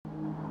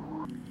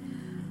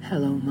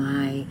Hello,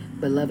 my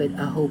beloved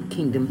I Hope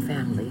Kingdom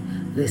family.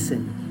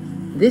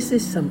 Listen, this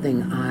is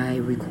something I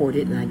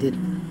recorded and I did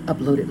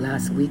upload it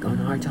last week on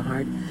Heart to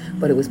Heart,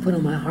 but it was put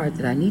on my heart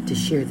that I need to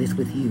share this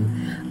with you.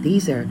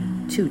 These are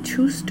two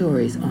true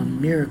stories on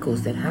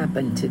miracles that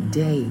happened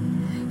today.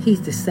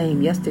 He's the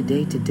same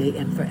yesterday, today,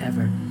 and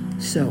forever.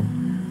 So,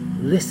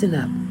 listen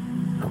up,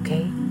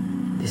 okay?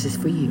 This is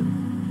for you.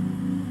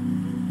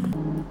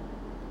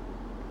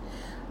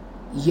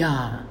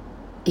 Yah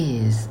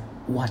is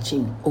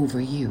watching over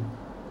you.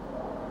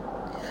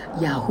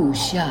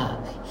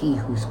 Yahushua, he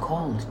who's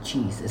called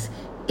Jesus,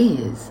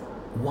 is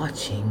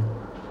watching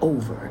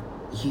over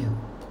you.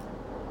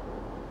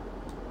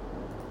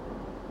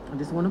 I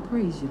just want to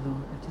praise you,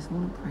 Lord. I just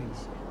want to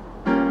praise you.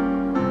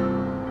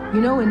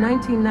 You know, in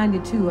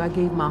 1992, I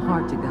gave my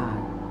heart to God.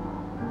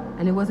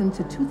 And it wasn't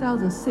until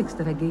 2006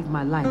 that I gave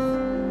my life.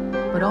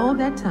 But all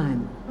that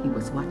time, he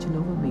was watching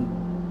over me.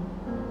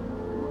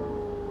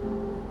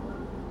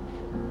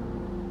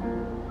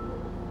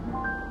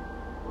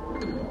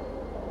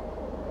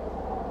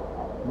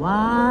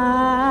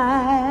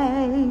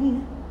 Why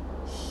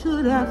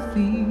should I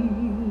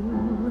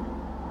feel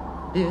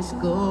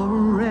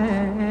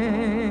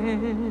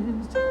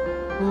discouraged?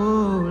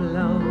 Oh,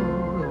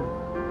 Lord.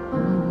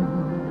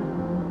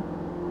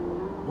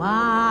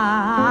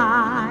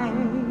 Why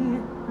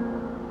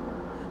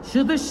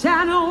should the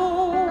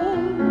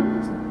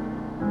shadows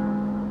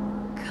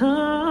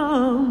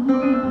come?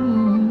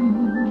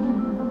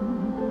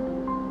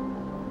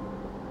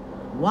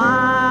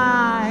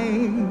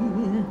 Why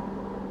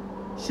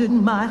should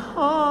my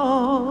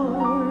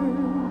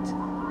heart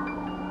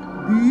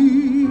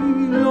be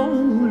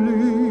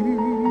lonely,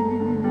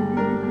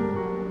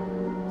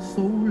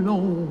 so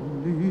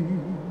lonely,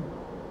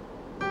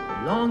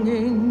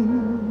 longing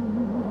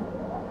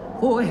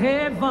for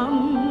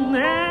heaven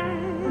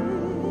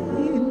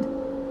and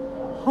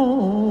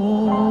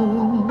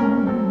home?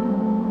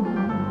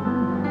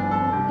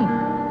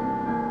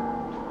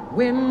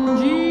 When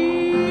Jesus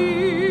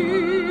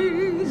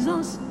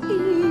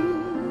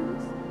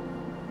is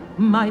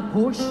my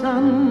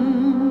portion,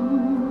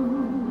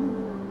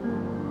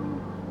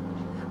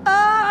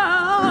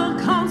 a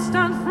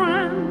constant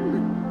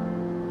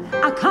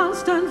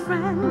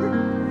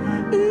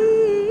friend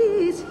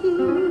is he.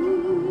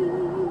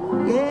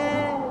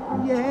 Yeah.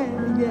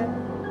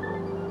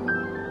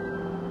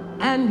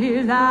 And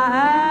his eye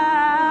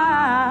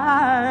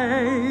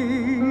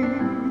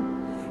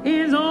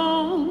is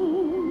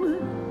on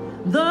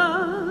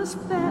the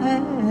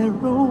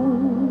sparrow,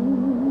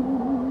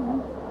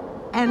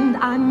 and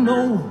I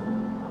know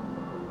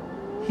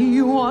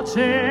he watches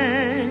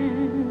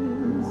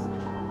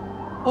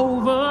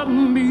over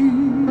me.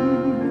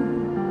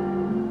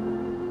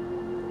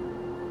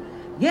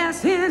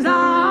 Yes, his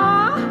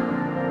eye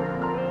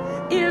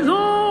is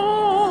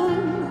on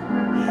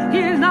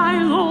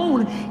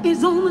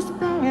the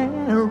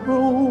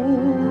sparrow,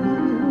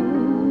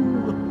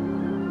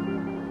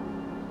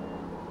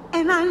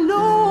 and I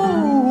know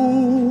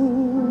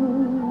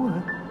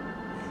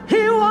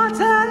he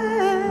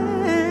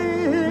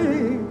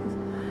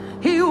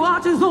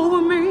watches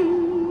over me,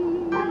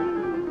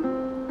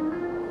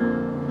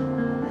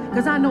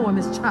 'cause I know I'm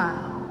his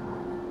child.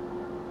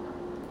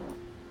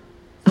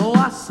 So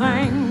I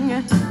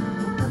sing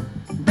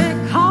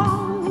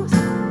because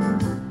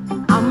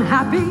I'm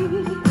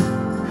happy.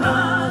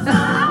 'Cause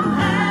I'm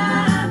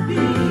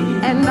happy.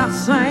 And I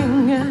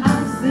sing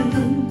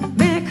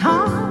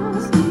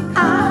because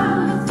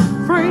I'm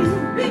free.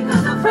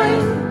 Because I'm free.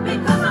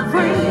 Because I'm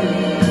free.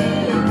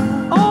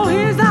 Oh,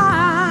 his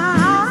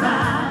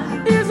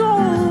eye is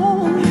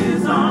on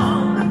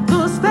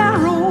the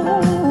sparrow.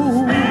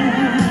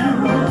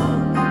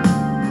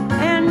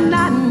 And I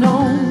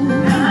know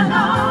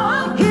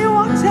he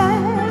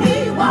watches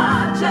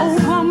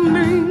over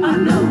me. I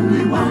know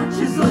he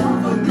watches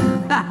over me.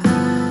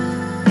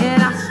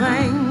 And I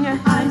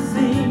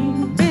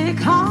sing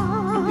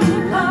because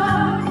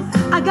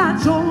I got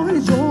joy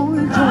down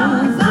in my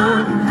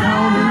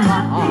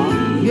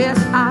heart. Yes,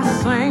 I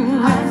sing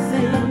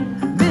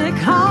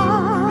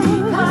because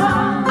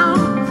I'm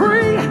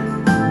free.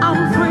 I'm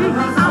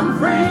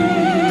free.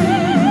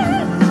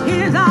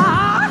 His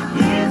eye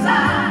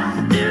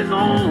is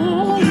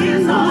on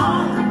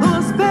the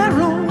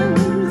sparrow.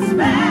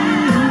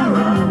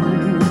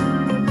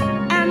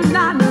 And I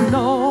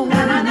know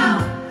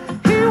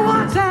he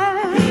watches.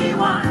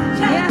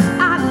 Yes,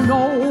 I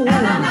know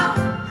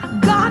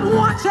God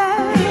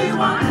watches.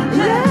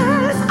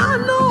 Yes, I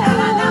know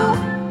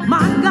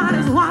my God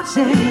is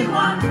watching.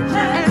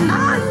 And I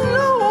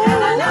know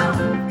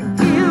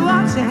he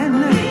watching.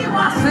 I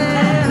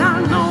said I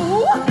know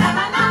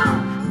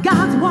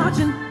God's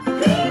watching.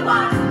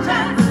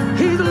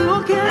 He's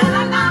looking.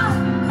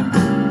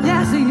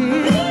 Yes, he is.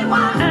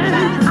 And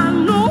I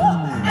know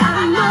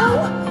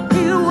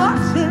he's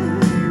watching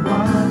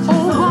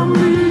over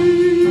me.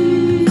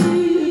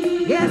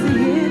 Yes, he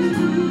is.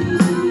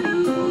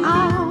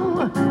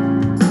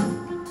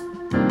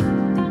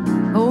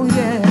 Oh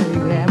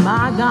yeah,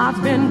 my God's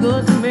been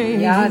good to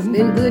me. God's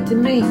been good to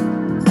me.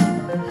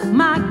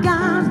 My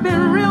God's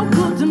been real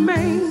good to me.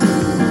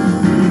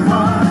 He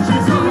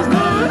watches over me.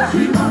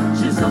 He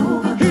watches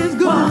over me. He's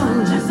good.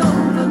 Watches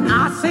over me. I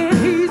said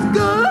he's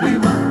good. He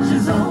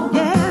watches over me.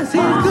 Yes,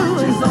 he's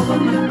Watches good. over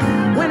me.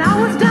 When I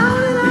was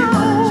down and He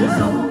watches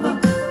out, over.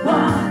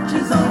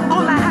 Watches over.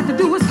 all I had to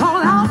do was call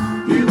out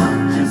He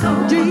watches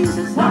over.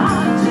 Jesus.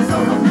 Watches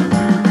over me.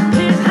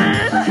 His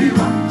hand He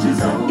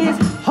watches over. is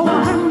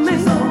holding me.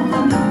 Watches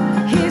over me.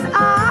 His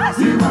eyes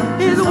He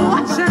watches is over.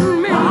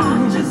 watching me.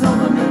 Watches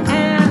over me.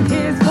 And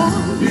his He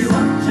voice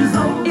watches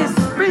over. is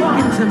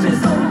speaking to me.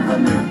 Watches over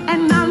me.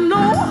 And I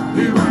know,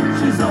 He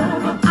watches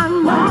over. I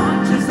know,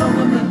 Watches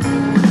over me.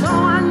 so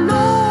I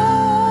know,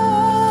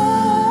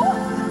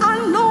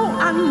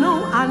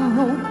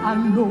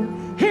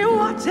 he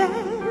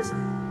watches.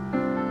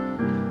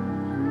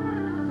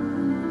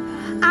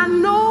 I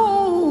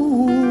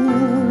know,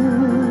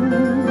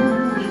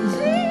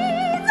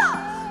 Jesus,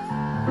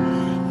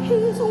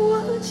 he's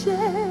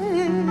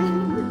watching.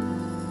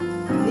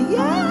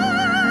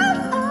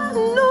 Yes, I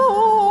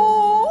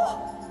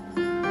know,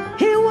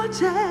 he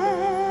watches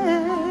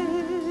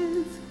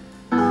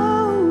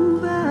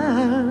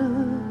over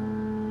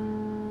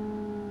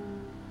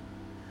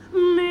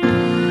me.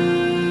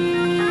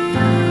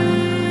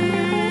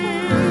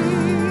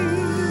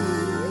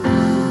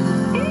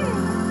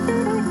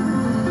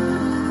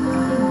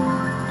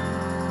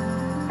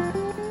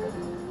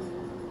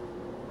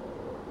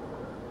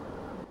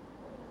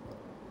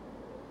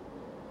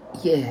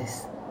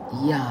 Yes,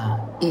 Yah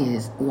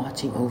is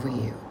watching over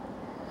you.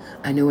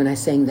 I know when I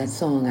sang that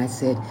song, I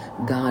said,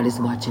 God is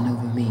watching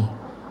over me.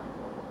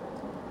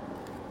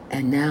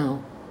 And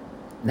now,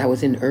 that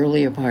was in the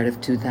earlier part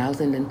of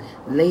 2000, and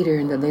later,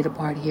 in the later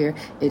part here,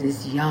 it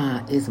is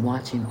Yah is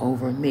watching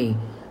over me,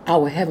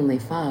 our Heavenly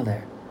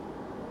Father.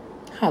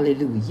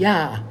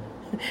 Hallelujah.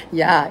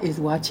 Yah is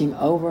watching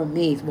over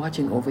me, he's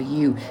watching over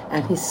you,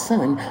 and his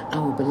Son,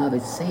 our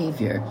beloved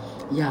Savior,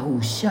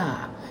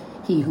 Yahusha,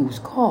 he who's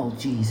called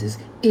Jesus,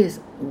 is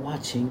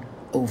watching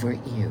over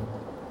you.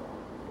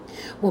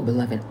 Well,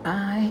 beloved,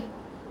 I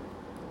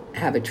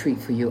have a treat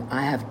for you.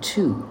 I have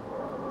two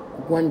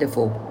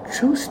wonderful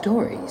true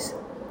stories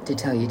to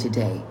tell you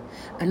today.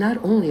 And not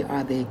only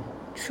are they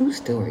true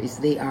stories,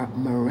 they are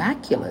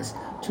miraculous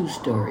true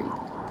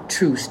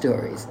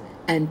stories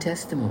and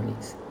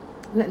testimonies.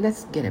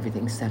 Let's get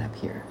everything set up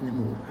here in the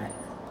mood, right?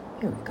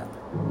 Here we go.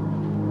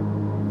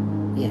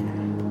 Yeah.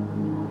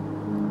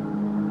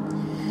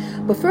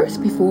 But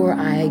first, before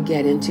I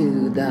get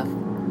into the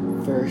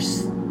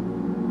first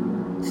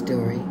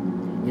story,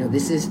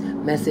 this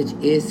message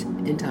is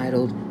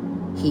entitled,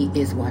 He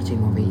is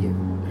Watching Over You.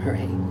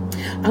 Hooray.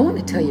 I want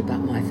to tell you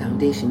about my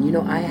foundation.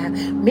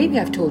 Maybe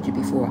I've told you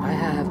before, I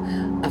have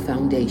a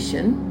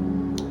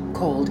foundation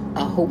called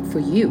A Hope for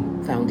You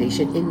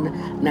Foundation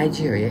in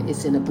Nigeria.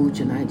 It's in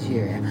Abuja,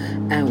 Nigeria.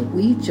 And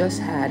we just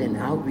had an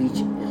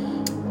outreach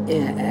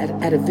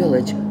at a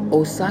village,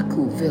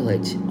 Osaku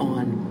Village,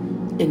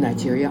 in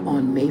Nigeria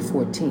on May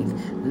 14th,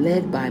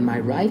 led by my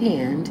right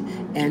hand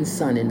and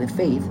son in the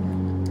faith,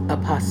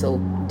 Apostle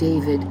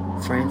David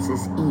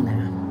Francis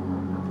Ina.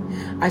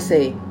 I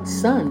say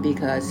son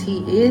because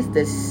he is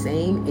the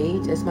same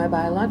age as my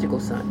biological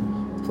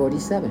son,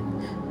 47.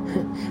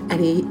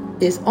 And he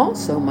is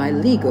also my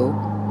legal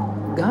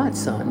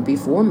godson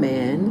before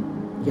man,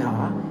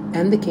 Yah,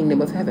 and the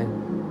kingdom of heaven.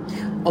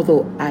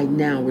 Although I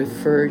now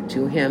refer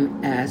to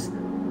him as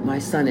my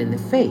son in the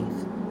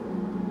faith.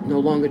 No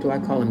longer do I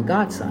call him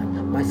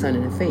godson, my son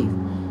in the faith.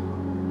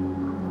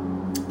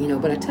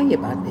 But I tell you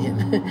about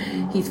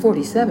him. He's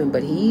 47,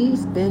 but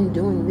he's been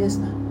doing this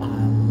a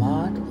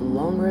lot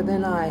longer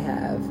than I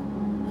have.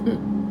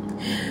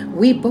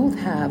 We both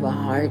have a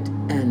heart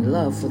and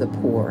love for the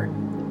poor,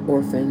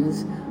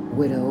 orphans,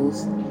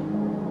 widows,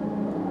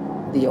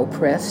 the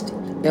oppressed,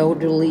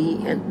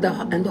 elderly, and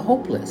the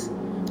hopeless.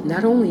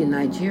 Not only in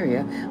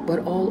Nigeria, but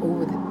all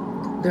over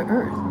the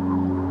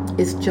earth.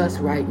 It's just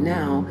right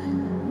now,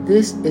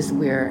 this is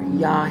where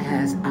Yah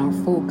has our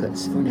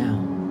focus for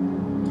now.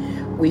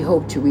 We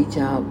hope to reach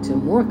out to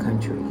more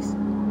countries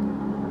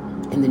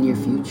in the near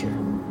future.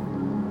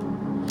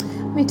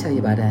 Let me tell you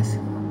about us.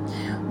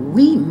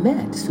 We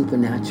met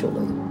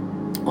supernaturally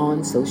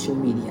on social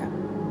media,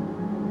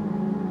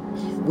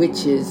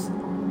 which is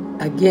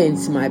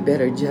against my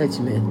better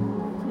judgment.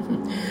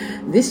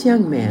 This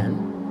young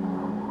man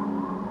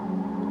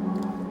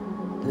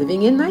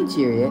living in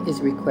Nigeria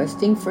is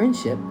requesting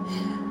friendship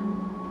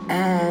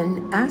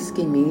and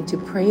asking me to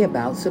pray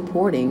about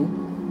supporting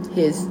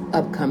his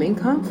upcoming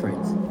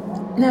conference.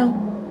 Now,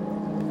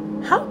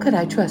 how could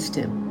I trust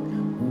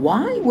him?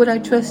 Why would I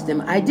trust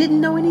him? I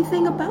didn't know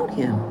anything about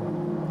him.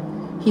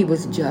 He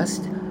was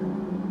just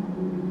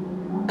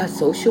a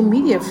social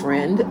media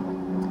friend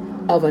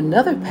of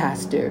another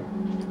pastor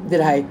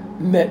that I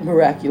met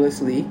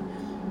miraculously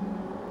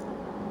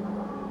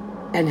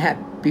and had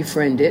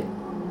befriended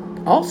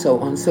also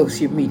on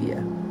social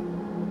media.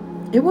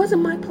 It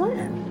wasn't my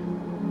plan.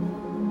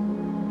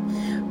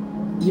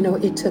 You know,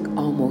 it took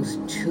almost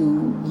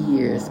 2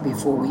 years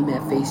before we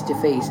met face to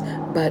face,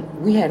 but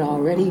we had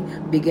already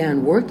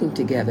began working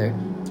together,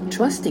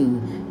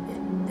 trusting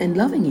and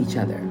loving each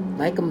other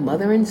like a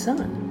mother and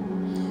son.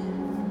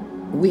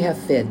 We have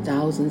fed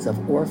thousands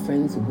of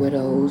orphans,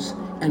 widows,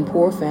 and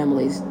poor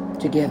families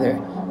together,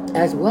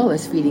 as well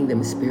as feeding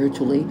them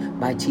spiritually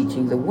by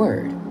teaching the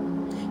word.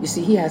 You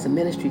see, he has a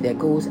ministry that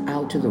goes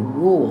out to the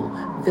rural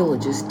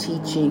villages,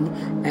 teaching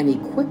and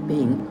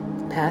equipping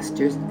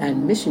pastors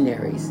and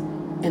missionaries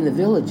in the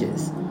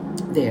villages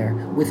there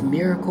with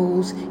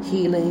miracles,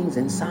 healings,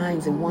 and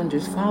signs and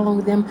wonders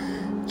following them,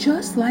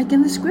 just like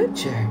in the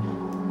scripture.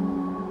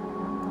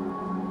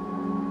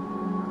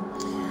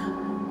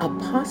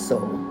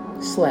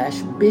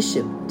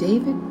 Apostle/Bishop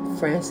David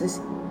Francis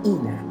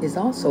Ina is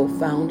also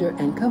founder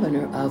and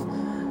governor of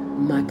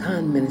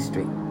Makan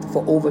Ministry.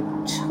 For over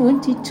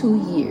 22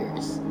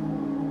 years,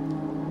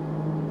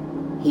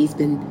 he's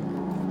been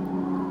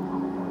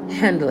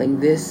handling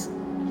this,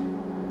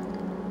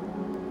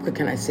 what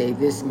can I say,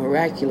 this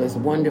miraculous,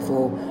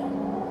 wonderful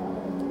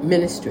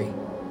ministry.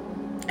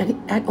 And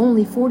at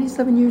only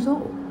 47 years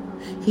old,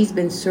 he's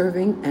been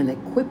serving and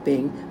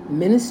equipping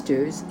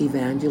ministers,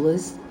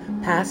 evangelists,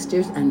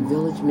 pastors, and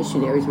village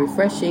missionaries,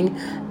 refreshing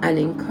and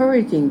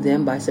encouraging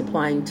them by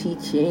supplying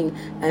teaching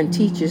and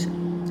teachers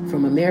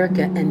from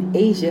America and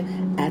Asia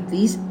at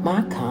these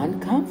Makan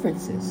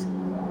conferences.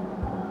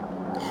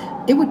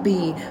 It would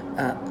be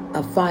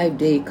a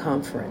 5-day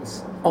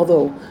conference,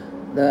 although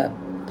the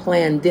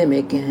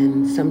pandemic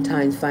and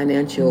sometimes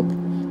financial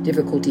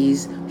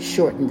difficulties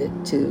shortened it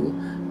to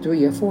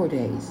 3 or 4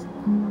 days.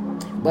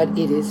 But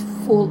it is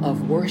full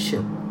of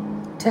worship,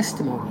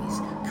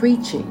 testimonies,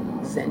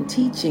 preachings, and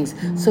teachings,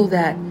 so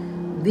that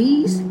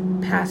these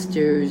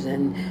pastors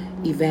and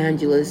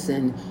evangelists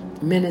and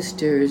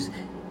ministers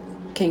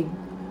can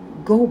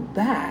go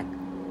back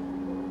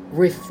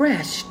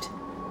refreshed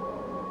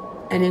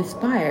and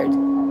inspired,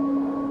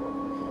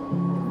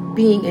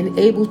 being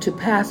enabled to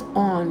pass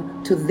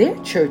on to their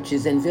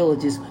churches and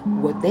villages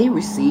what they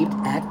received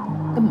at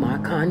the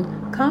Makan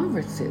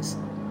conferences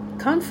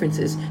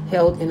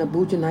held in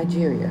Abuja,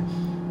 Nigeria.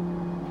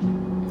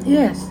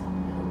 Yes,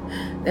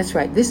 that's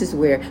right. This is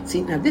where,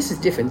 now this is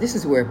different. This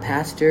is where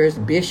pastors,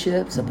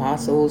 bishops,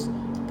 apostles,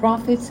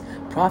 prophets,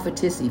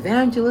 prophetess,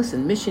 evangelists,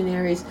 and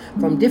missionaries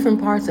from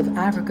different parts of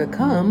Africa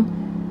come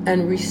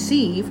and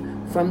receive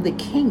from the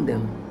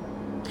kingdom,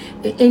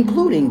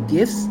 including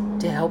gifts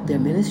to help their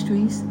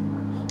ministries,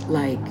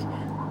 like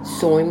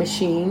sewing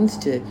machines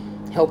to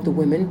help the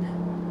women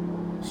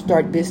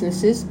start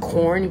businesses,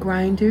 corn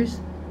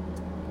grinders,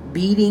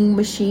 beading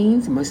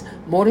machines,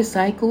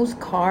 motorcycles,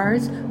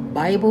 cars,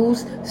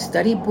 Bibles,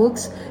 study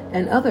books,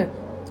 and other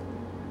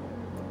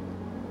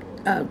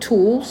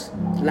tools,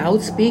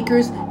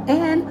 loudspeakers,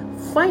 and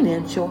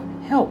financial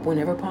help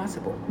whenever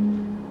possible.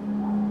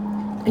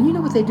 And you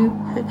know what they do?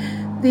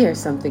 There's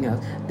something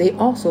else. They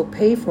also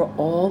pay for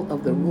all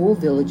of the rural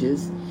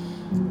villages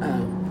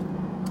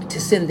to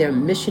send their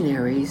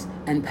missionaries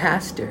and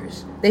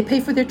pastors. They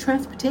pay for their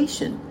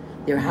transportation,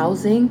 their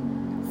housing,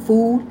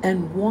 food,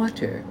 and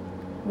water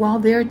while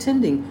they're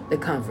attending the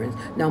conference.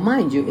 Now,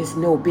 mind you, it's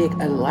no big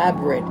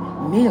elaborate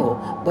meal,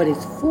 but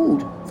it's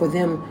food for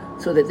them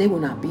so that they will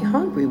not be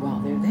hungry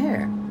while they're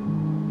there.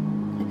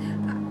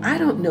 I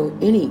don't know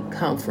any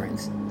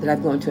conference that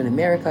I've gone to in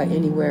America,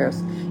 anywhere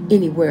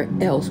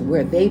else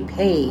where they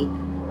pay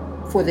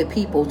for the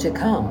people to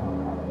come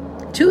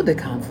to the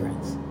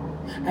conference.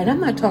 And I'm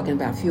not talking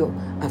about a few,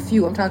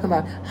 I'm talking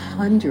about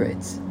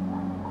hundreds,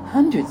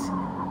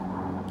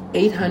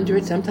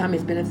 800, sometimes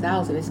it's been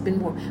 1,000, it's been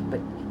more, but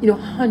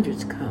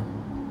hundreds come.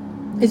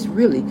 It's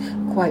really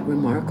quite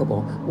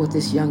remarkable what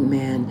this young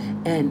man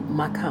and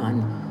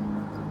Makan,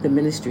 the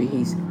ministry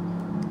he's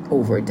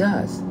over,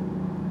 does.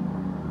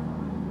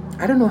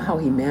 I don't know how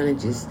he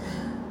manages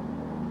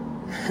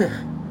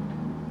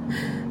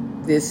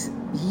this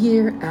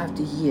year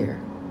after year.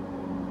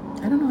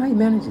 I don't know how he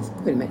manages.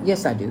 Wait a minute.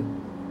 Yes, I do.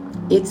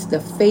 It's the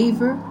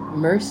favor,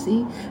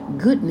 mercy,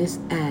 goodness,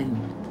 and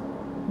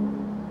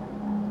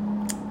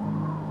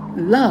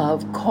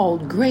love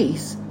called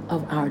grace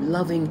of our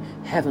loving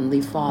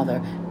Heavenly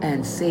Father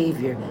and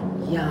Savior,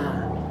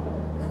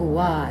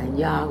 Yahuwah and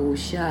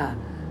Yahusha.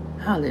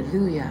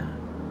 Hallelujah.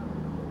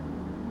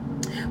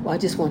 Well, I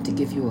just want to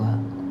give you a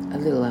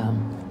little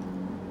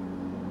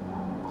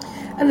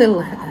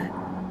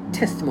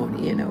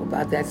testimony,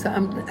 about that. So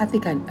I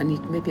think I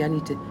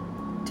need to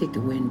take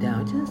the wind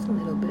down just a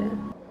little bit.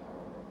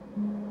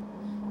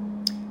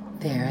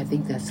 There, I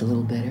think that's a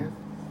little better.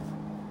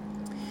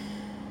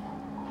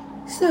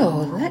 So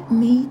let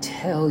me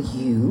tell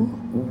you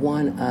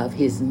one of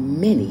his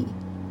many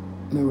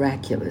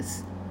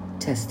miraculous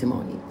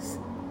testimonies.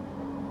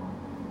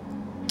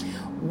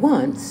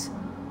 Once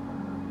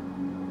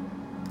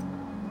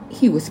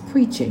he was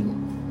preaching,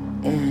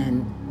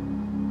 and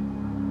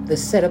the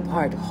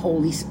set-apart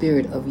Holy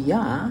Spirit of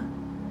Yah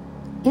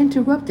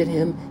interrupted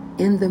him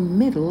in the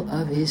middle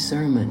of his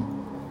sermon.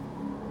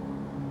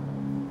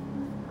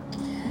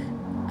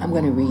 I'm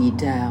going to read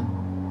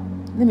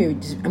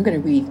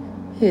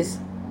his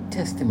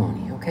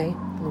testimony, okay?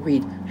 I'll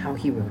read how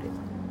he wrote it.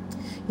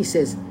 He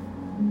says,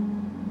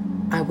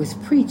 I was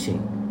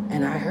preaching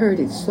and I heard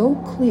it so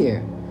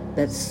clear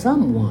that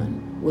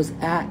someone was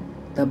at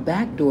the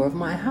back door of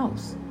my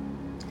house.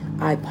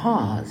 I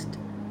paused,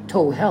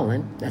 told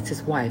Helen, that's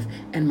his wife,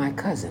 and my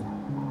cousin.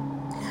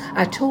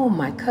 I told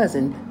my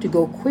cousin to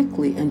go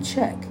quickly and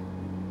check.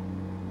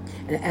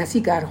 And as he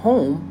got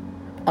home,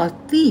 a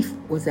thief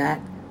was at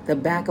the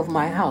back of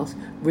my house,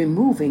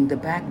 removing the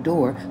back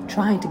door,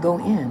 trying to go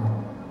in.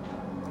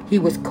 He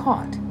was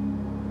caught.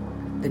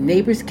 The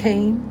neighbors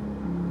came.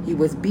 He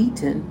was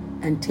beaten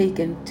and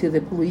taken to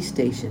the police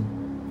station.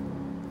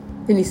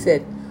 Then he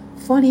said,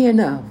 funny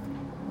enough,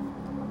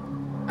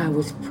 I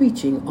was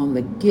preaching on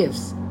the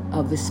gifts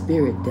of the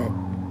Spirit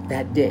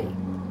that day.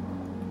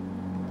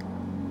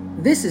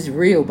 This is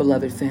real,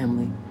 beloved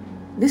family.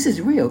 This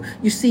is real.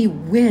 You see,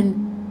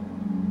 when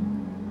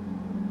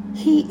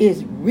He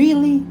is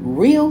really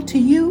real to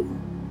you,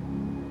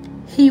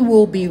 He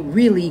will be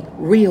really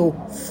real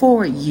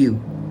for you.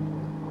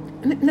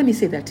 And let me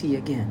say that to you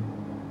again.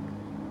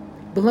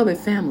 Beloved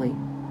family,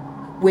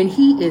 when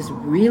He is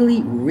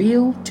really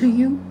real to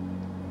you,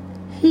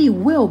 He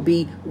will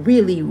be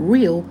really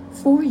real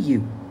for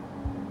you.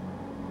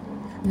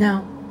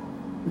 Now,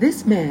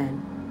 this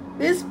man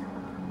is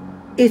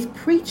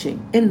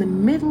preaching in the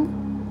middle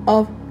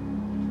of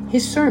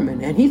his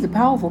sermon, and he's a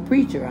powerful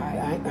preacher.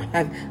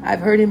 I've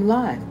heard him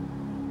live,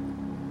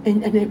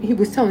 and he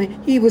was telling me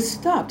he was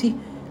stopped.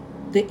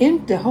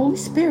 The Holy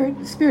Spirit,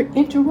 the Spirit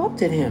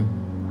interrupted him,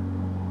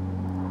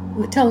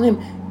 telling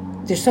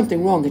him there's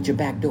something wrong at your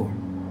back door.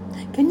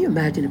 Can you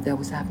imagine if that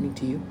was happening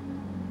to you?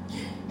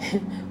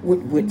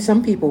 Would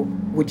some people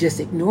would just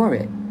ignore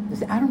it and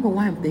say, I don't know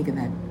why I'm thinking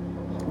that.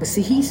 But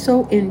see, he's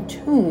so in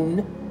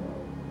tune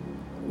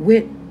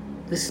with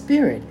the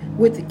Spirit,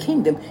 with the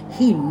kingdom.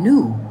 He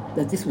knew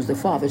that this was the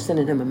Father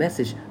sending him a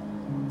message,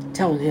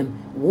 telling him,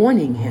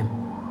 warning him.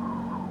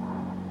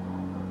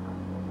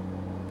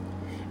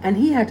 And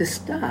he had to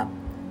stop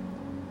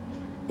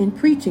in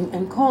preaching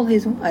and call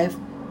his wife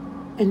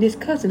and his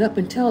cousin up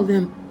and tell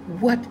them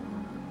what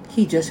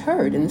he just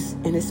heard in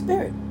the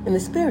spirit,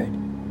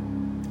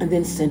 and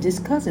then sent his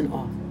cousin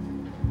off.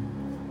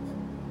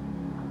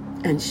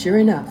 And sure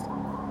enough,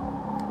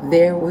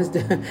 there was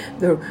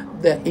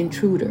the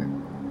intruder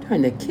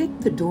trying to kick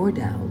the door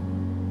down.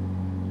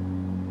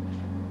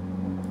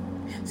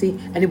 See,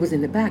 and it was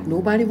in the back.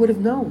 Nobody would have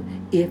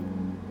known if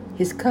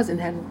his cousin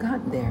hadn't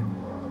gotten there.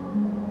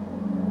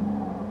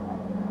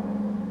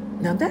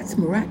 Now that's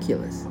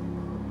miraculous.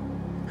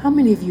 How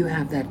many of you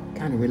have that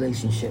kind of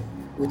relationship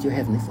with your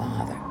Heavenly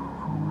Father?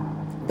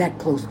 That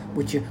close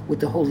with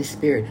the Holy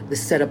Spirit, the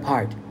set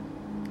apart,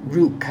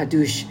 Ruach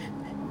Kadosh,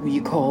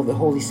 you call the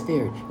Holy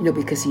Spirit,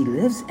 because He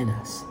lives in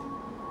us.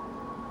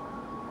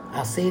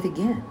 I'll say it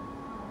again.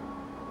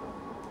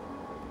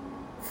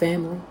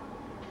 Family,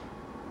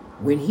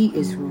 when He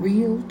is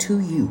real to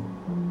you,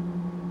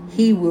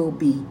 He will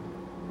be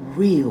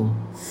real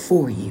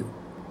for you.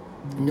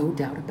 No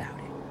doubt about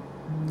it.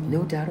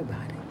 No doubt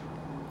about it.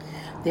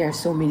 There are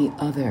so many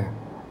other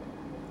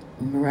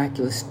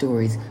miraculous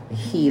stories,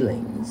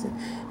 healings.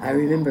 I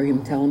remember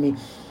him telling me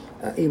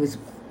he was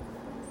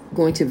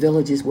going to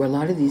villages where a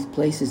lot of these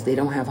places, they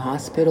don't have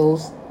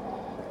hospitals,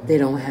 they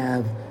don't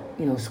have,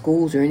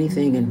 schools or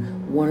anything.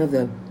 And one of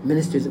the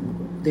ministers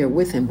there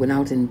with him went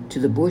out into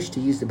the bush to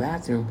use the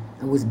bathroom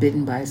and was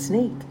bitten by a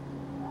snake.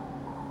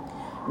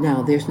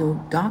 Now, there's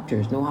no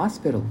doctors, no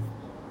hospital.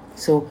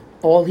 So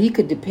all he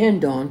could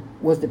depend on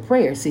was the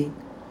prayer. See,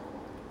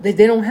 they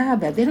don't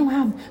have that. They don't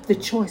have the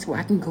choice where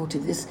I can go to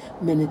this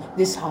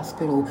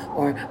hospital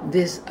or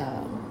this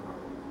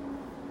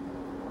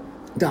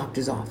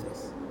doctor's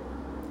office.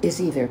 It's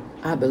either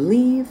I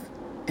believe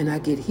and I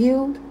get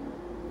healed,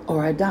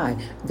 or I die.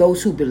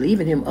 Those who believe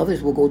in Him,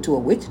 others will go to a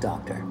witch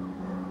doctor.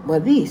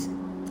 But these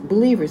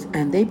believers,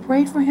 and they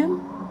prayed for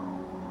him,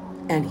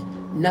 and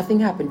nothing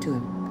happened to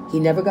him. He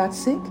never got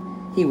sick.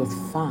 He was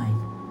fine.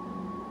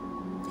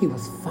 He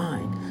was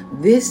fine.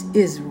 This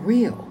is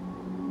real.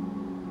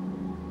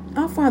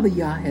 Our Father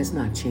Yah has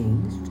not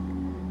changed.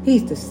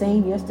 He's the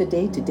same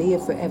yesterday, today,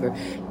 and forever.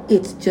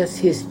 It's just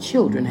His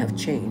children have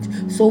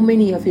changed. So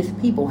many of His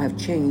people have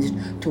changed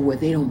to where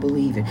they don't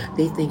believe it.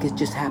 They think it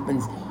just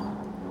happens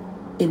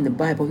in the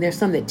Bible. And there's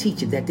some that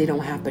teach it that they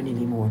don't happen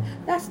anymore.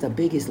 That's the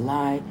biggest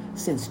lie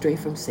sent straight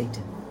from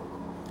Satan.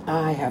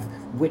 I have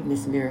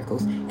witnessed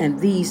miracles, and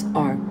these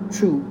are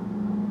true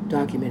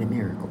documented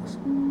miracles.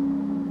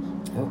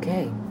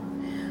 Okay.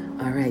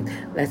 All right.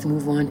 Let's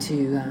move on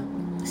to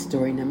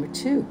story number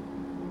 2.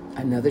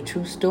 Another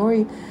true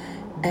story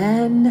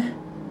and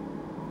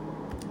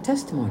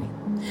testimony.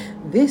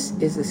 This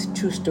is a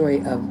true story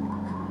of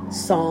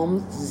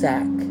Psalm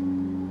Zachari.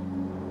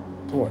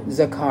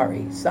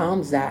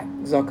 Psalm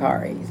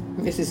Zachari.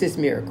 This is his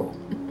miracle.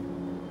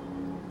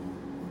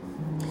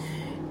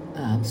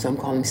 Some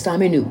call him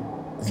Saminu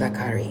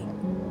Zachari.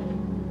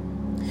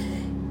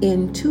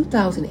 In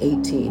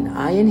 2018,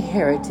 I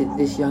inherited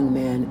this young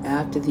man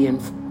after the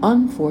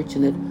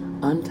unfortunate,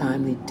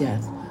 untimely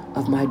death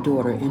of my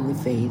daughter in the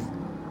faith,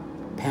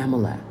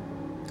 Pamela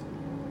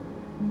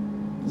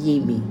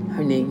Yemi,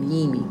 her name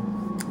Yemi,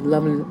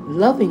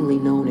 lovingly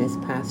known as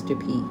Pastor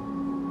P.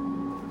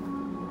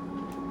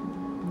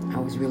 I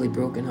was really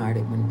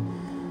brokenhearted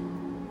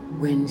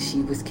when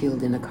she was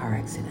killed in a car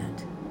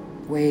accident,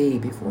 way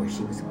before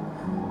she was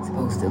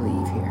supposed to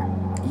leave here.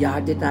 Yah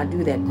did not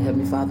do that. The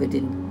Heavenly Father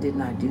did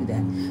not do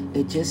that.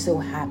 It just so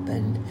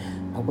happened,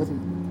 it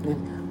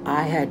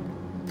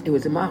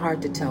was in my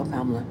heart to tell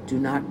Pamela,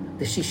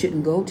 that she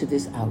shouldn't go to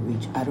this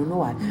outreach. I don't know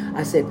why.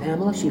 I said,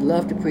 Pamela, she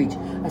loved to preach.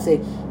 I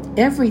said,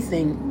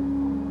 everything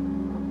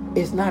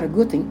is not a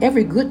good thing.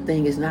 Every good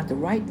thing is not the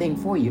right thing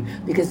for you,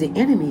 because the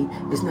enemy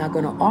is not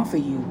going to offer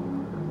you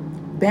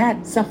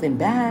something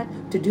bad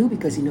to do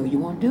because you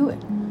won't do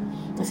it.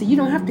 I said, you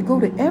don't have to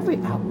go to every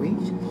outreach.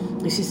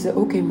 And she said,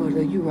 okay,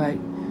 Mother, you're right.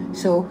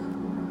 So,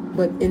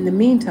 but in the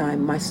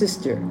meantime, my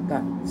sister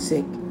got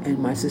sick and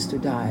my sister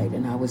died,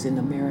 and I was in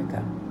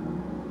America.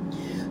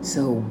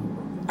 So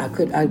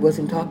I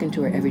wasn't talking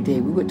to her every day.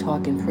 We would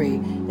talk and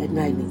pray at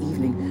night and the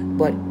evening.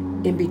 But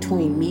in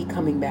between me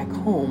coming back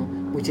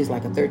home, which is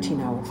like a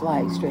 13-hour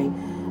flight straight,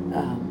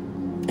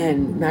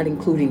 and not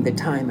including the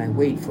time I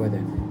wait for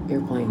the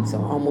airplane,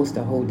 so almost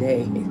a whole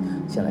day,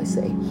 shall I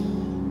say.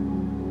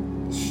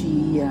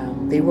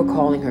 They were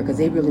calling her because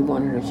they really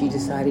wanted her. She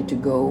decided to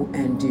go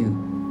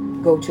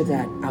to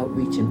that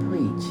outreach and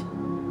preach.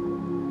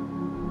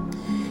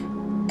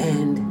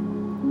 And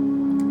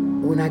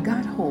when I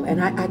got home,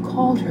 and I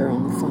called her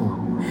on the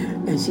phone,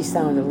 and she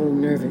sounded a little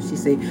nervous. She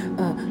said,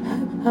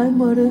 hi,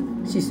 Mother.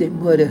 She said,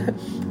 Mother,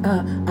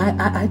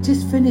 I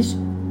just finished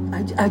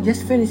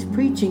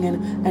preaching,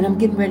 and I'm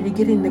getting ready to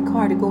get in the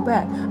car to go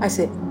back. I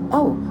said,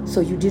 oh, so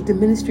you did the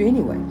ministry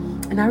anyway.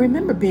 And I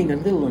remember being a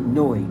little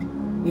annoyed,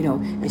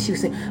 and she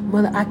would say,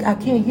 Mother, I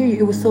can't hear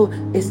you.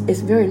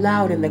 It's very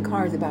loud and the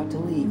car is about to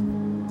leave.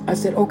 I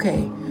said,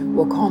 okay,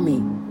 well, call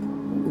me.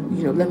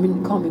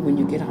 Call me when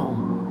you get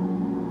home.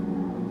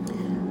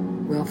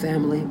 Well,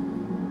 family,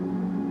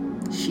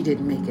 she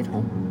didn't make it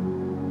home.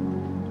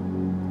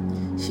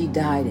 She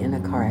died in a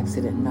car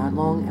accident. Not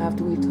long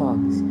after we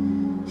talked,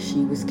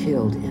 she was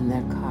killed in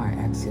that car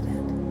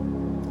accident.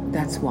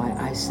 That's why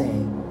I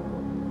say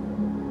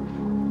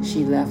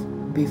she left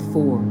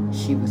before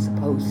she was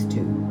supposed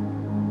to.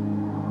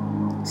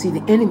 See,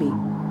 the enemy,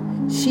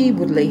 she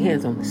would lay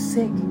hands on the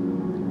sick,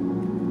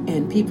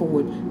 and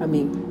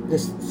the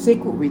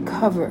sick would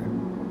recover.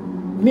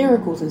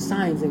 Miracles and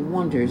signs and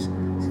wonders.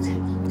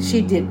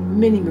 She did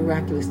many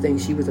miraculous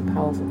things. She was a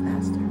powerful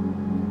pastor.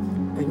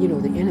 And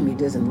the enemy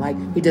doesn't like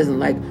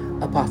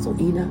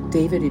Apostle Enoch,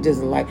 David. He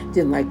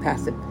didn't like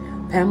Pastor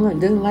Pamela,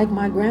 and doesn't like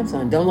my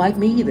grandson. Don't like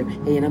me either.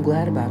 Hey, and I'm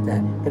glad about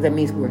that, because that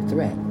means we're a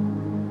threat.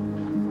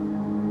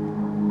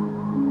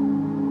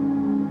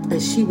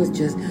 And she was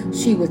just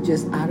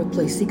out of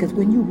place. See, because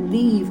when you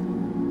leave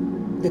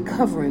the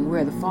covering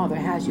where the Father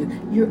has you,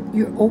 you're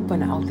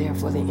open out there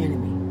for the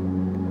enemy.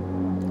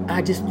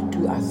 I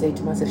say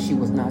to myself, she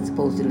was not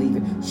supposed to leave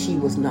it. She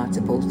was not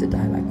supposed to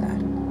die like that.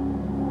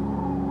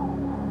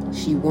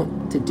 She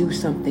wanted to do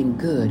something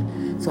good.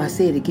 So I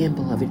say it again,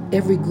 beloved.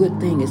 Every good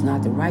thing is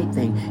not the right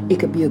thing. It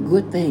could be a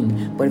good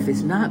thing, but if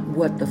it's not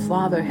what the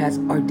Father has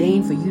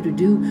ordained for you to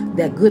do,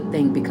 that good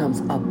thing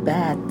becomes a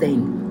bad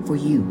thing for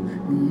you.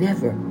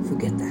 Never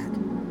forget that.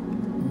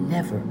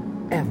 Never,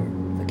 ever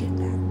forget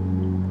that.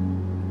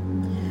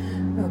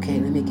 Okay,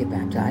 let me get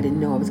back to it. I didn't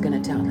know I was going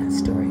to tell that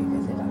story,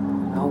 because it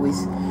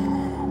always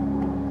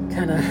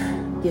kind of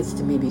gets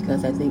to me,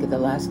 because I think of the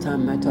last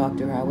time I talked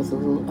to her, I was a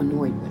little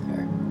annoyed with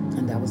her.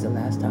 And that was the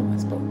last time I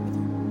spoke with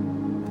her.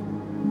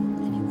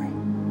 Anyway,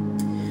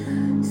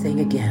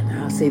 saying again,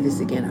 I'll say this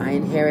again. I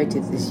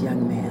inherited this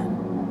young man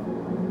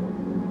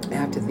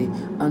after the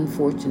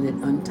unfortunate,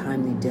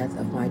 untimely death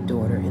of my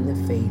daughter in the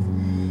faith,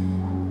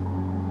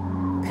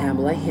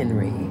 Pamela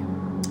Henry,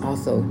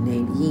 also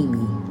named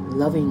Yemi,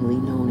 lovingly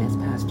known as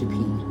Pastor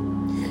P.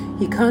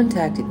 He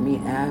contacted me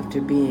after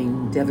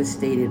being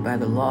devastated by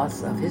the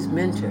loss of his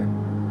mentor.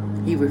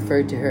 He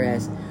referred to her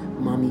as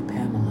Mommy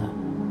Pamela.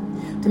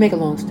 To make a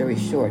long story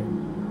short,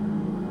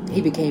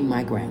 he became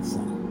my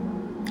grandson.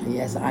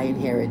 Yes, I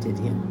inherited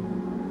him.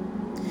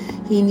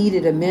 He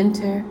needed a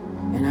mentor,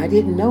 and I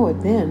didn't know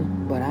it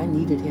then, but I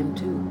needed him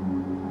too.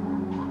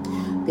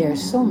 There are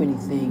so many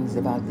things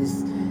about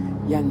this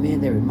young man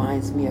that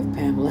reminds me of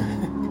Pamela.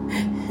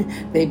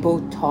 They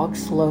both talk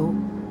slow,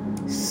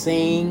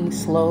 sing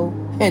slow,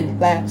 and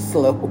laugh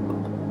slow.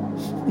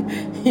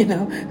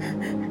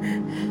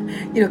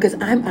 Because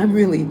I'm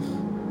really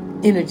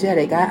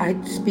energetic. I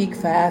speak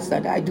fast.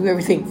 I do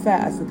everything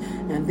fast,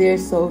 and they're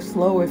so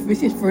slow.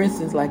 For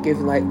instance,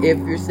 if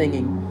you're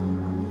singing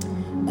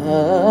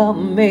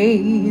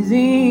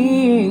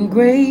Amazing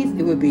Grace,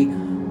 it would be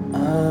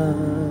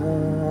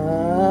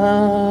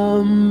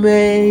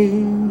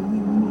Amazing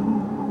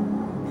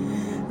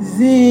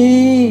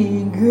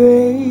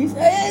Grace.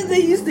 As they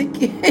used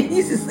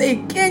to say,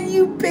 can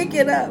you pick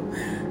it up?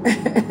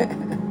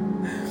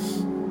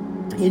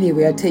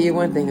 Anyway, I'll tell you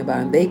one thing about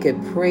them. They could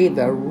pray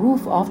the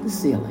roof off the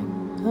ceiling.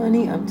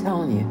 Honey, I'm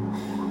telling you.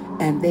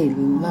 and they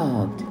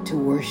loved to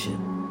worship.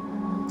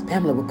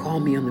 Pamela would call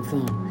me on the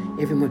phone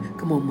every morning.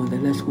 Come on, Mother,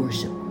 let's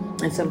worship.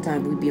 And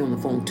sometimes we'd be on the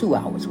phone 2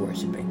 hours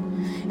worshiping.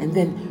 And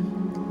then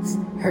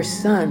her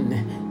son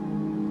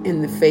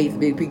in the faith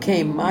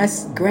became my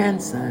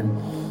grandson,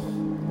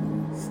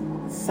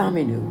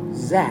 Saminu,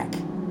 Zach.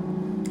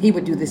 He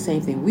would do the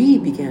same thing. We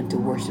began to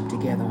worship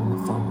together on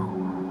the phone,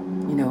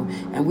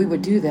 and we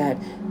would do that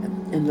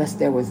unless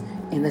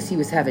he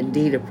was having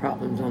data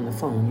problems on the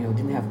phone,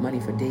 didn't have money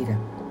for data.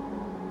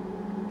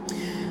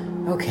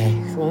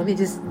 Okay, so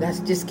that's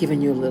just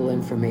giving you a little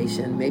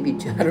information. Maybe,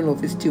 I don't know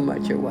if it's too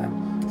much or what.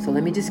 So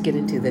let me just get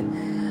into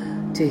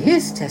to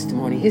his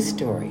testimony, his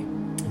story.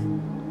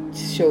 It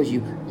shows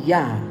you,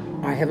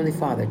 our Heavenly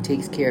Father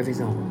takes care of his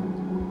own.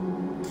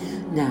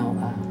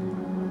 Now,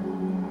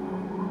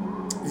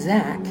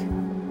 Zach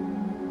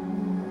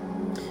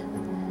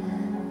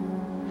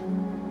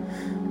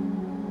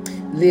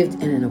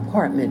lived in an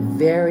apartment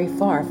very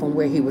far from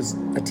where he was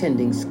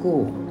attending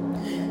school.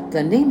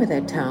 The name of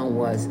that town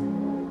was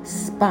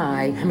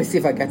let me see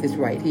if I got this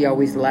right. He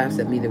always laughs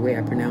at me the way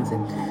I pronounce it.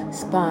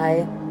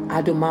 Spai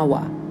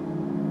Adomawa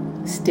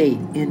State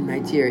in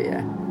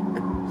Nigeria.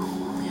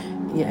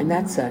 And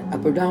that's a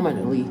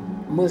predominantly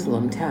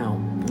Muslim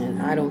town,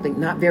 and I don't think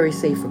not very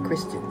safe for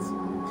Christians.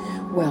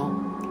 Well,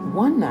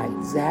 one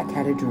night Zach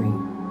had a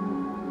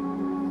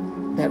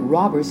dream that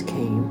robbers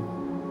came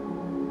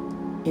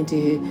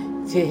into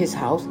his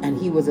house, and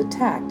he was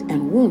attacked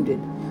and wounded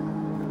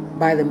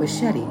by the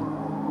machete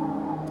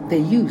they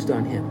used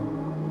on him.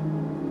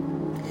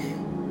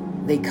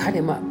 They cut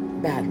him up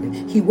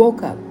badly. He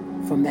woke up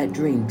from that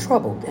dream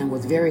troubled and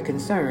was very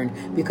concerned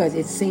because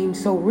it seemed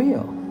so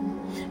real.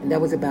 And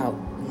that was about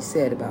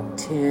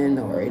 10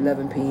 or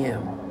 11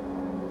 p.m.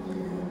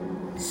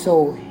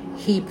 So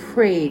he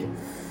prayed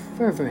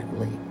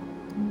fervently.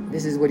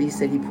 This is what he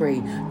said. He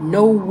prayed,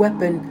 "No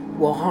weapon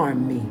will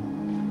harm me.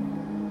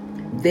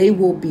 They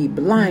will be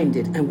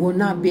blinded and will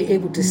not be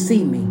able to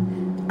see me.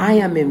 I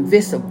am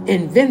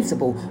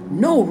invincible.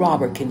 No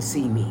robber can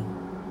see me."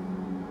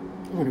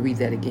 I want to read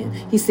that again.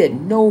 He said,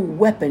 "No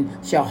weapon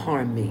shall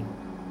harm me.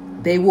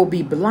 They will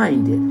be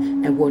blinded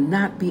and will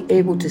not be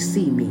able to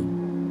see me.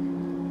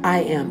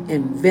 I am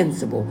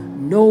invincible.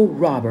 No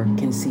robber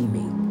can see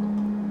me."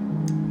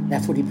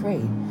 That's what he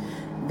prayed.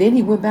 Then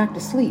he went back to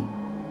sleep.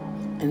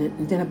 And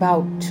then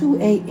about 2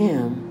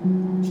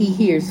 a.m., he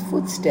hears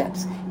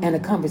footsteps and a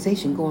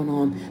conversation going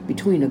on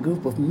between a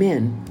group of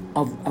men,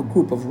 a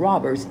group of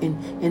robbers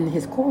in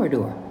his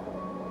corridor.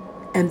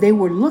 And they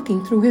were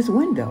looking through his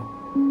window.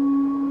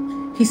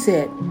 He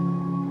said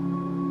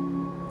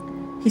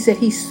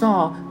he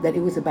saw that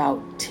it was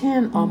about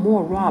 10 or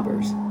more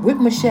robbers with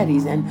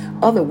machetes and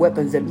other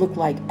weapons that looked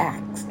like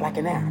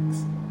an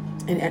axe.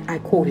 And I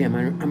quote him.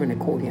 I'm going to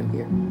quote him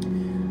here.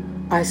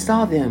 "I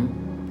saw them,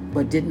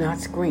 but did not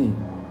scream.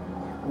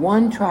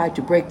 One tried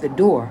to break the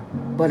door,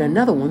 but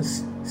another one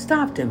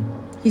stopped him."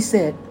 He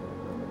said,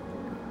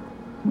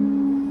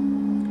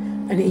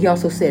 and he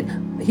also said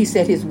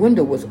his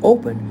window was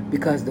open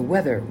because the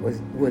weather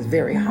was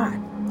very hot.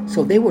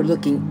 So they were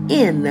looking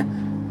in,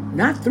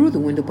 not through the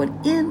window, but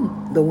in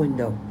the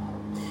window.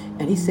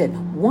 And he said,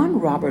 one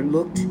robber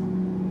looked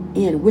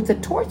in with a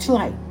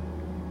torchlight,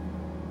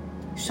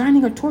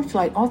 shining a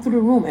torchlight all through the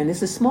room. And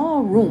it's a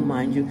small room,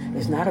 mind you.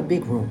 It's not a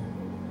big room.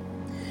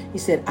 He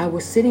said, "I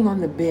was sitting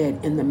on the bed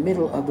in the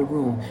middle of the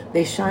room.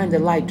 They shined the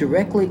light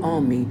directly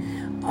on me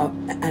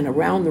and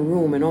around the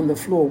room and on the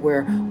floor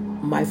where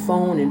my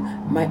phone and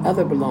my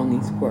other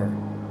belongings were.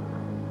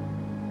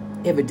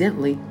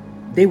 Evidently,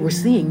 they were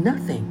seeing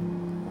nothing.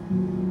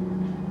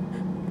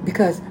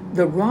 Because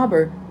the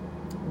robber,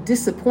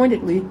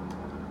 disappointed,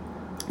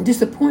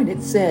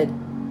 said,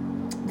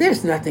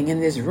 'There's nothing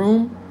in this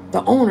room.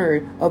 The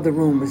owner of the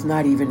room is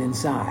not even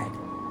inside.'"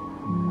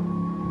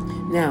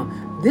 Now,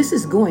 this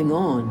is going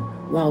on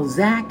while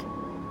Zach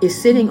is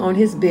sitting on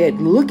his bed,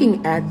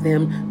 looking at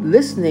them,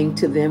 listening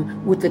to them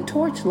with the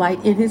torchlight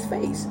in his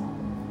face.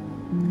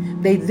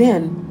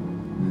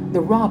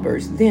 The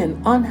robbers then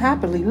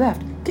unhappily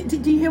left.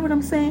 Did you hear what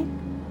I'm saying?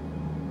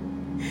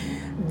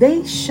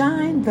 They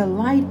shined the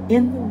light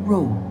in the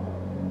room.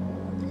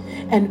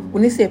 And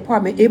when they say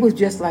apartment, it was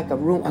just like a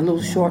room, a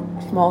little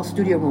small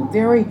studio room,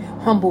 very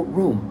humble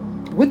room,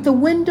 with the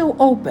window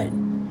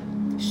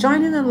open,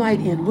 shining the light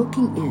in,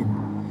 looking in.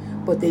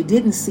 But they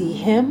didn't see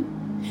him.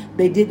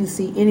 They didn't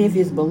see any of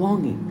his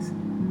belongings.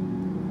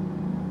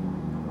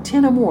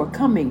 10 or more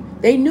coming.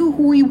 They knew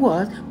who he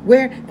was,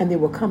 where, and they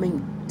were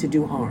coming to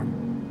do harm.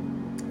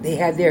 They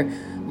had their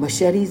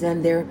machetes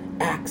and their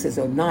axes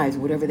or knives,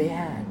 whatever they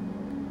had.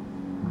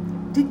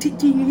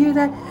 Did you hear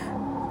that?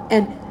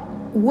 And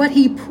what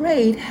he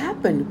prayed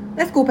happened.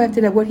 Let's go back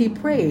to that, what he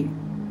prayed.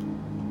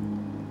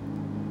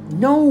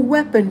 "No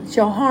weapon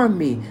shall harm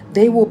me.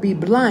 They will be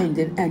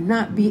blinded and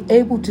not be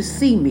able to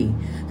see me.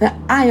 That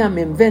I am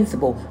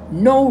invincible.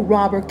 No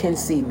robber can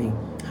see me."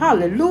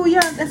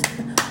 Hallelujah.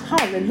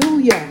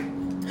 Hallelujah.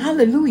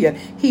 Hallelujah.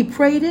 He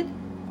prayed it,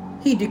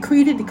 he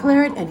decreed it,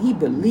 declared it, and he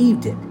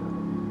believed it.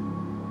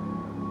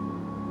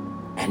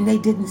 And they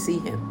didn't see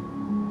him.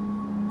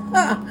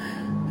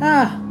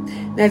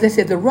 And as I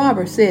said, the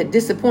robber said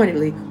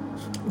disappointedly,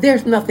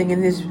 "There's nothing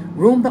in this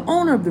room. The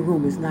owner of the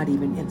room is not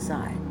even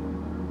inside."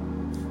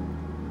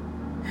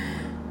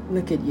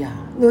 Look at Yah.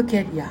 Look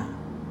at Yah.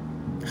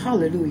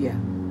 Hallelujah.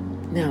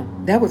 Now,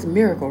 that was a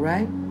miracle,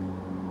 right?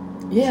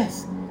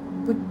 Yes.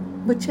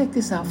 But check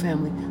this out,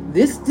 family.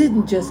 This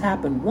didn't just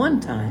happen one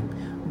time,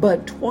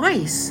 but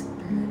twice.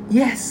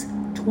 Yes,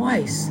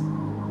 twice.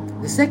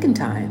 The second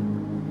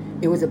time,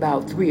 it was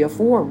about 3 or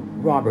 4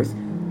 robbers.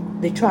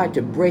 They tried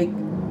to break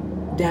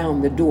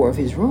down the door of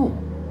his room,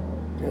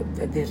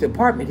 his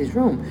apartment, his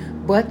room,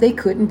 but they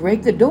couldn't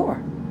break the door.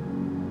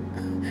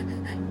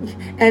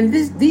 And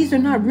these are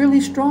not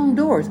really strong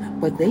doors,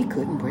 but they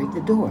couldn't break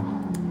the door.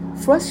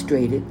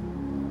 Frustrated,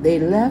 they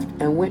left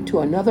and went to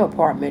another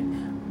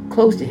apartment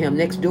close to him,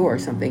 next door or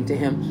something to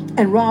him,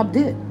 and robbed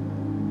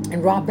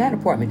that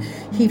apartment.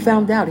 He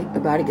found out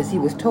about it because he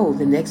was told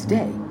the next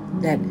day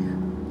that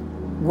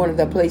one of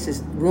the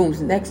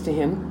rooms next to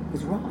him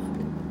was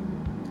robbed.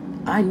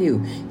 I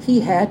knew he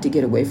had to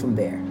get away from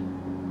there.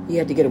 He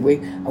had to get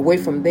away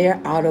from there,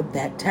 out of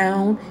that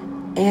town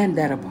and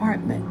that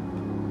apartment.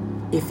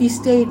 If he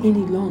stayed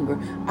any longer,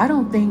 I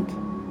don't think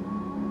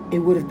it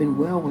would have been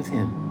well with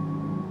him.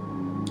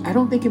 I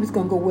don't think it was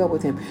going to go well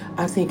with him.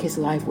 I think his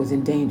life was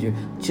in danger,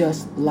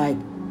 just like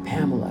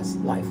Pamela's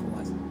life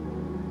was.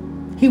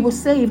 He was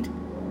saved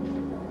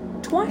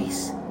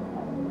twice.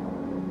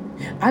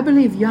 I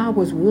believe Yah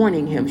was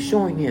warning him,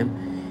 showing him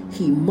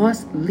he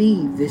must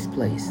leave this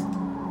place.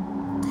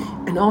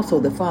 And also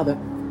the Father,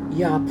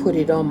 Yah, put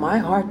it on my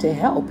heart to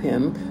help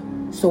him,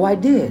 so I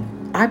did.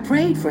 I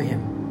prayed for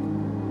him.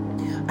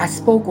 I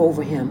spoke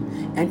over him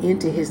and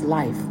into his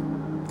life.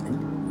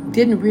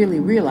 Didn't really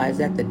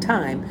realize at the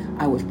time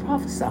I was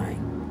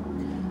prophesying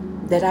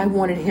that I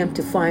wanted him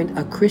to find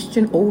a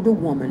Christian older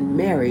woman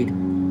married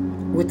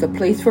with a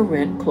place for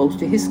rent close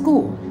to his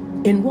school,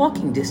 in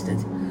walking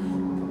distance.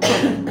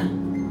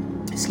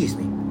 Excuse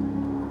me.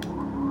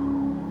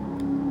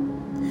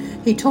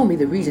 He told me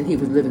the reason he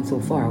was living so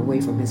far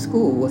away from his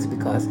school was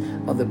because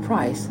of the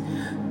price.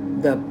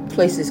 The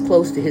places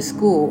close to his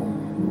school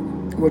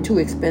were too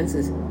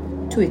expensive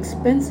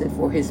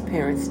for his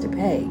parents to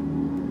pay.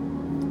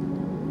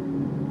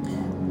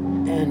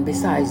 And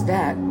besides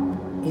that,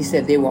 he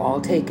said they were all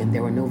taken.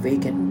 There were no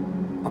vacant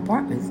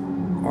apartments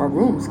or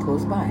rooms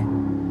close by.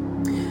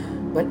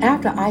 But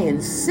after I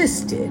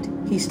insisted,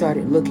 he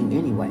started looking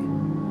anyway.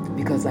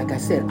 Because like I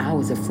said, I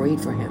was afraid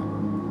for him.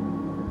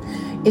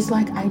 It's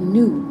like I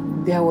knew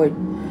that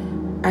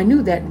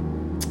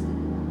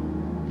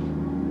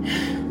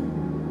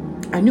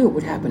it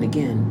would happen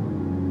again.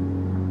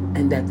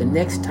 And that the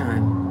next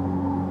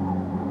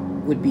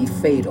time would be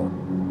fatal.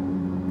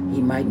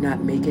 He might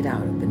not make it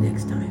out of the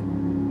next time.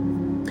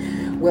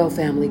 Well,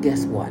 family,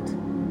 guess what?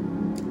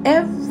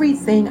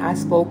 Everything I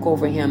spoke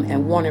over him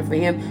and wanted for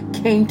him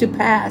came to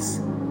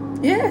pass.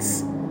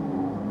 Yes.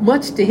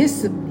 Much to his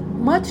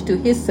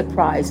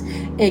surprise,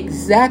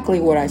 exactly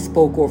what I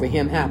spoke over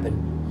him happened.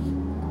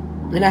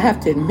 And I have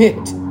to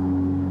admit,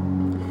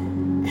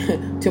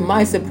 to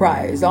my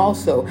surprise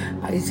also,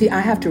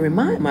 I have to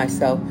remind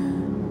myself,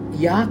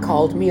 Yah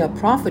called me a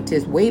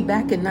prophetess way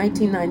back in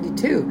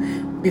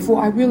 1992,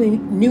 before I really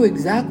knew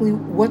exactly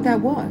what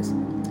that was.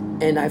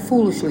 And I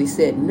foolishly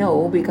said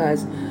no,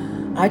 because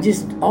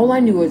all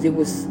I knew was it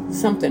was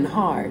something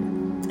hard.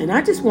 And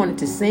I just wanted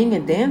to sing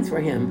and dance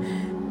for him.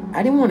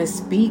 I didn't want to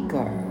speak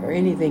or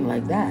anything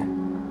like that.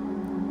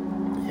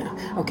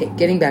 Yeah. Okay,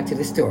 getting back to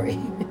the story.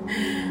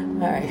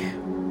 All right.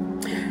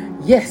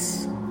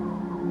 Yes,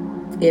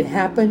 it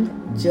happened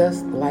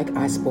just like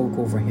I spoke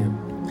over him.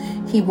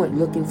 He went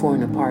looking for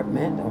an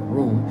apartment or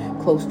room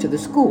close to the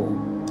school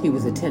he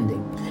was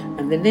attending.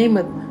 And the name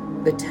of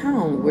the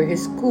town where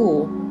his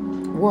school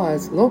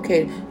was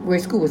located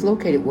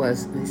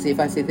was, let me see if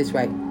I say this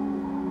right,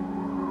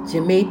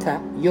 Jamaica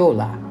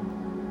Yola,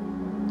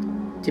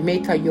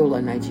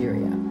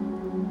 Nigeria.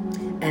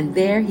 And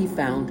there he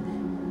found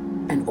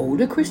an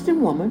older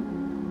Christian woman.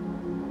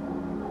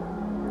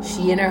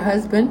 She and her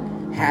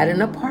husband had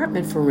an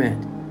apartment for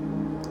rent.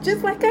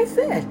 Just like I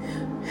said.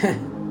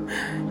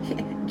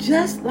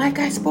 Just like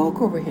I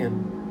spoke over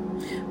him.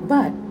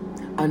 But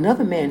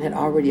another man had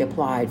already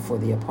applied for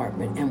the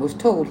apartment and was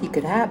told he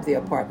could have the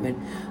apartment.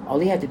 All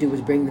he had to do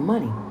was bring the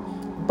money.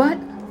 But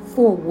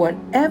for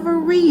whatever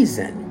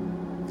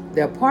reason,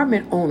 the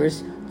apartment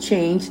owners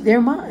changed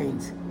their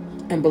minds.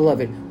 And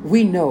beloved,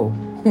 we know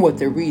what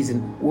the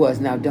reason was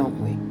now, don't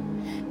we?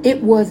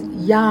 It was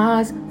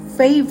Yah's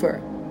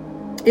favor.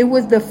 It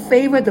was the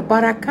favor, the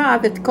barakah,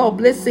 that's called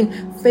blessing,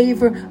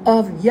 favor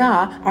of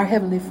Yah, our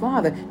Heavenly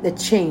Father, that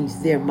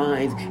changed their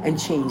minds and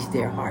changed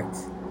their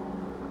hearts.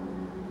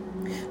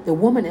 The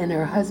woman and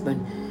her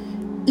husband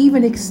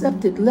even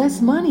accepted less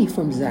money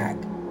from Zach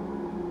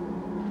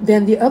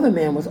than the other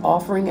man was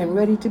offering and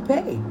ready to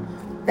pay.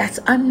 That's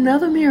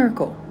another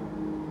miracle.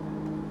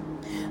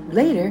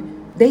 Later,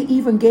 they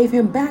even gave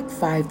him back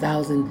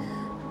 5,000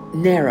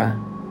 naira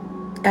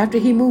after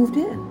he moved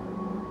in.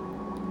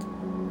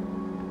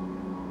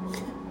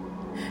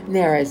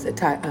 naira is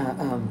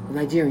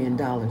Nigerian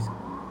dollars.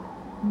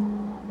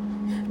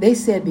 They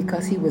said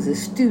because he was a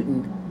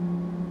student,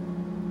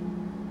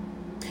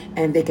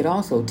 and they could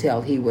also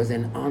tell he was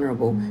an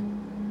honorable,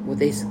 what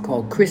they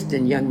call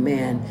Christian young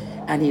man,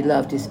 and he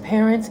loved his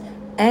parents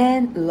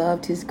and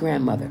loved his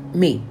grandmother,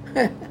 me.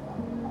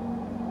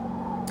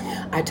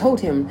 I told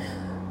him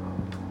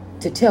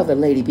to tell the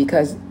lady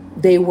because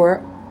they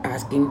were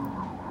asking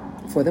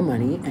for the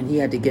money and he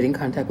had to get in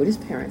contact with his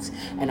parents.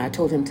 And I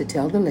told him to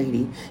tell the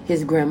lady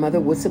his grandmother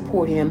would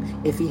support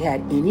him if he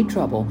had any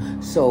trouble,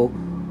 so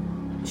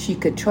she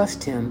could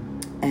trust him,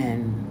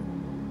 and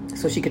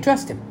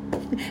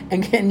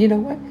and you know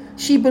what?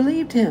 She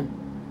believed him,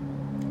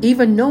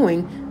 even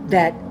knowing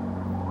that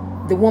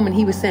the woman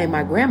he was saying,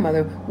 my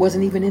grandmother,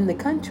 wasn't even in the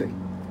country.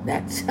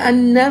 That's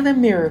another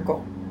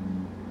miracle.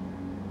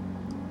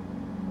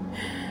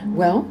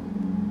 Well,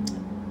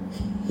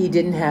 he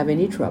didn't have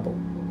any trouble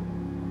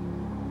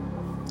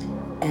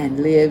and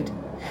lived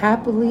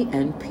happily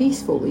and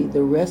peacefully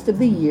the rest of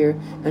the year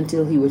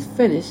until he was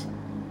finished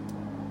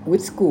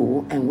with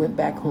school and went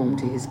back home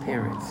to his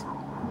parents.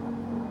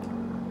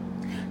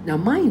 Now,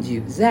 mind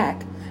you,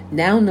 Zach,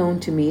 now known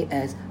to me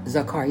as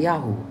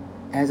Zakaryahu,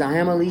 as I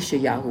am Alicia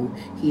Yahu,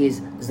 he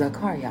is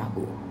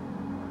Zakaryahu.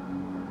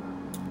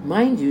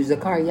 Mind you,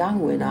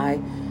 Zakaryahu and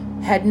I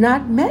had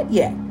not met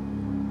yet.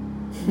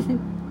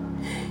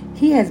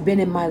 He has been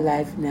in my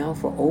life now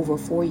for over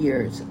 4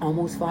 years,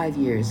 almost 5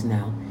 years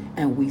now,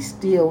 and we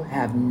still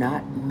have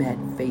not met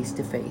face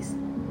to face.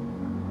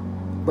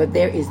 But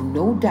there is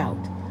no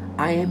doubt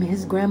I am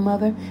his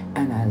grandmother,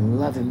 and I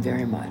love him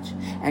very much.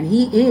 And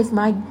he is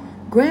my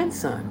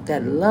grandson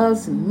that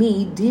loves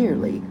me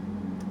dearly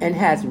and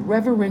has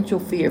reverential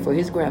fear for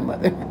his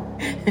grandmother.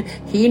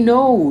 He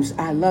knows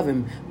I love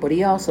him, but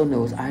he also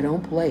knows I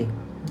don't play.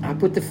 I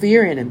put the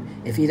fear in him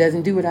if he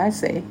doesn't do what I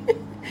say.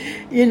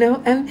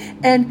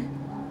 And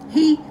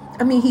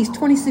he's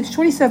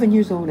 27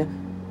 years old now,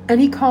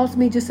 and he calls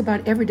me just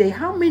about every day.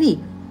 How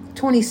many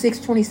 26,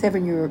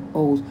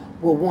 27-year-olds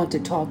will want to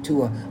talk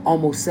to a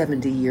almost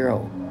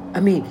 70-year-old?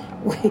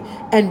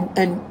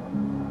 And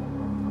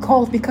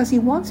calls because he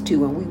wants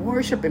to, and we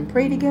worship and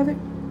pray together.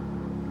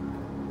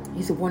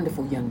 He's a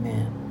wonderful young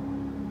man.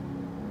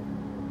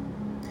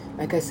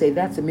 Like I say,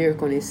 that's a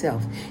miracle in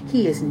itself.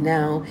 He is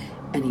now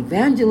an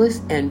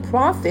evangelist and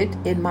prophet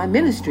in my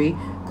ministry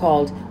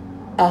called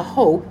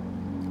AHOPE,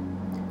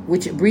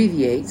 which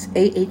abbreviates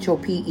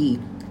AHOPE,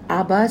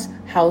 Abba's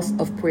House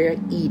of Prayer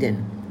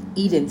Eden.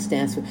 Eden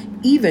stands for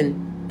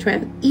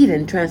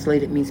Eden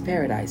translated means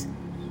paradise.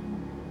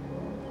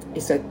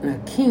 It's a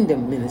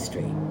kingdom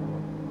ministry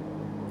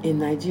in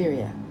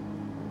Nigeria.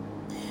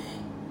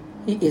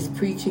 He is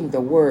preaching the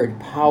word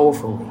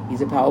powerfully.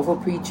 He's a powerful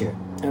preacher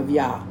of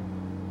Yah.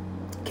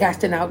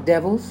 Casting out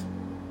devils.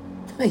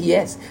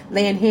 Yes,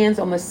 laying hands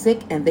on the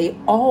sick and they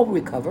all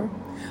recover.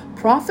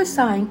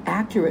 Prophesying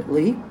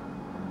accurately.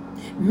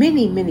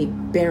 Many, many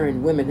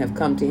barren women have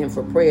come to him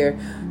for prayer.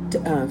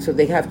 So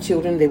they have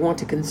children they want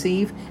to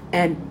conceive,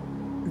 and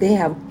they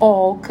have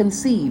all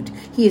conceived.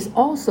 He has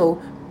also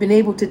been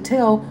able to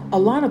tell a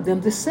lot of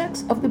them the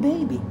sex of the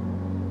baby.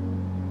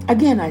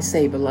 Again, I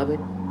say, beloved,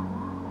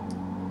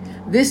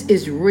 this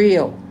is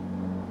real,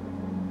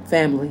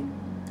 family.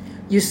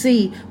 You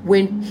see,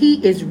 when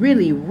he is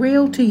really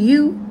real to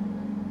you,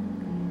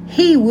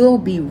 he will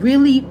be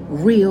really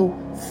real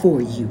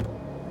for you.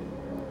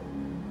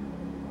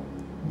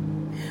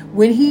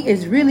 When he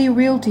is really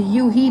real to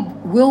you, he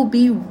will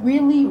be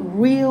really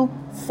real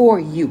for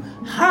you.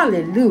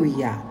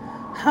 Hallelujah.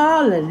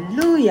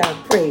 Hallelujah.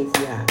 Praise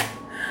God.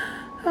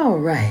 All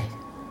right.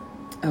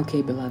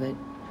 Okay, beloved.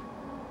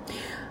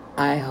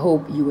 I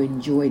hope you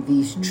enjoyed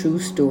these true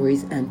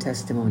stories and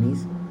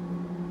testimonies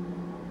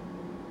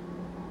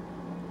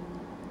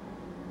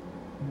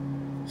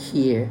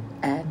here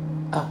at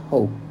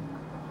AHOPE,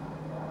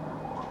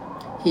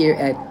 here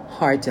at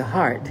Heart to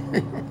Heart.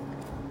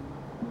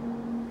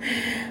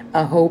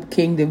 AHOPE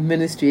Kingdom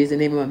Ministry is the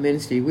name of my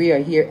ministry. We are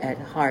here at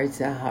Heart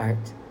to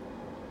Heart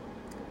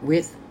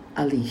with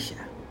Alicia.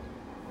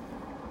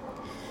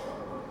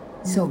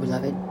 So,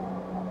 beloved,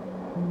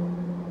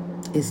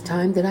 it's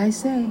time that I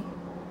say,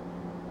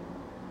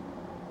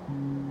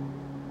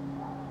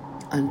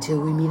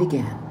 until we meet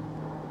again,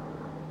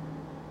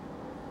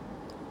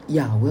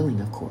 Yah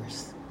willing, of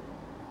course.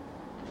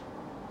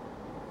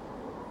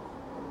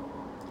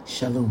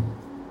 Shalom.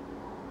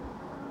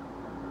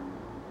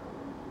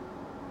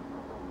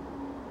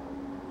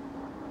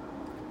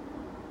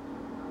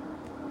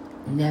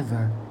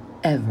 Never,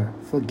 ever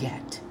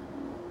forget,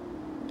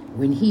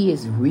 when he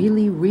is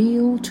really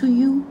real to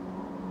you,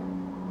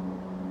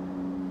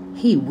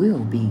 he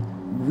will be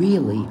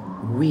really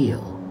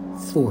real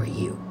for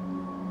you.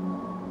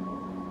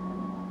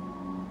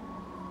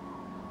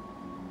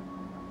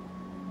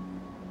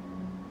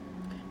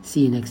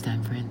 See you next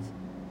time, friends.